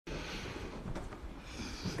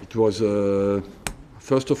It was,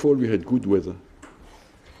 first of all, we had good weather.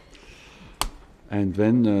 And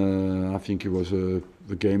then I think it was the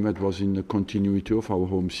game that was in the continuity of our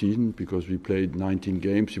home season, because we played 19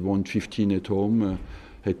 games, we won 15 at home,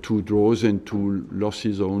 had 2 draws and 2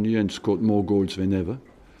 losses only, and scored more goals than ever.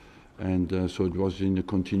 And so it was in the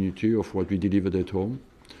continuity of what we delivered at home.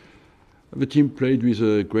 The team played with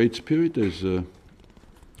a great spirit, as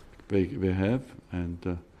they have,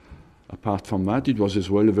 and apart from that, it was as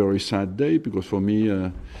well a very sad day, because for me,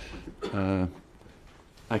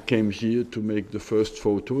 I came here to make the first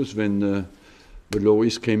photos when the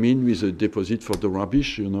lorries came in with a deposit for the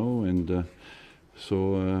rubbish, you know, and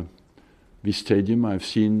so this stadium I've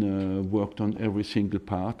seen worked on every single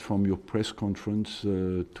part, from your press conference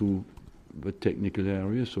to the technical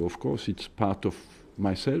area, so of course it's part of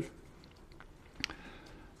myself.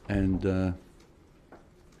 And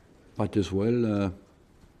but as well,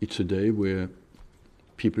 it's a day where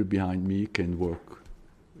people behind me can work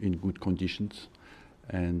in good conditions,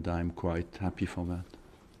 and I'm quite happy for that.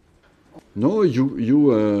 No, you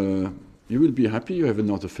will be happy. You have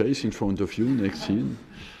another face in front of you next season,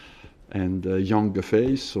 and a younger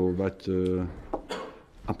face. So that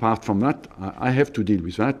apart from that, I have to deal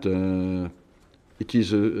with that. It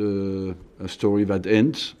is a story that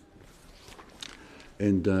ends,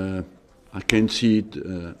 and I can see it.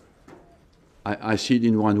 I see it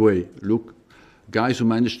in one way. Look, guys who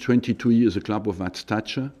managed 22 years a club of that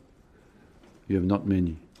stature, you have not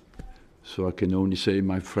many. So I can only say,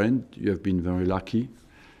 my friend, you have been very lucky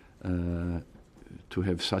to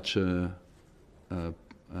have such a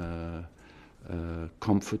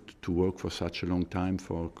comfort to work for such a long time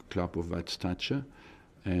for a club of that stature.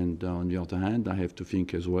 And on the other hand, I have to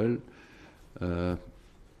think as well,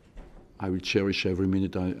 I will cherish every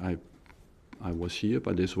minute I was here,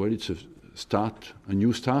 but as well it's a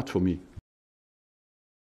new start for me.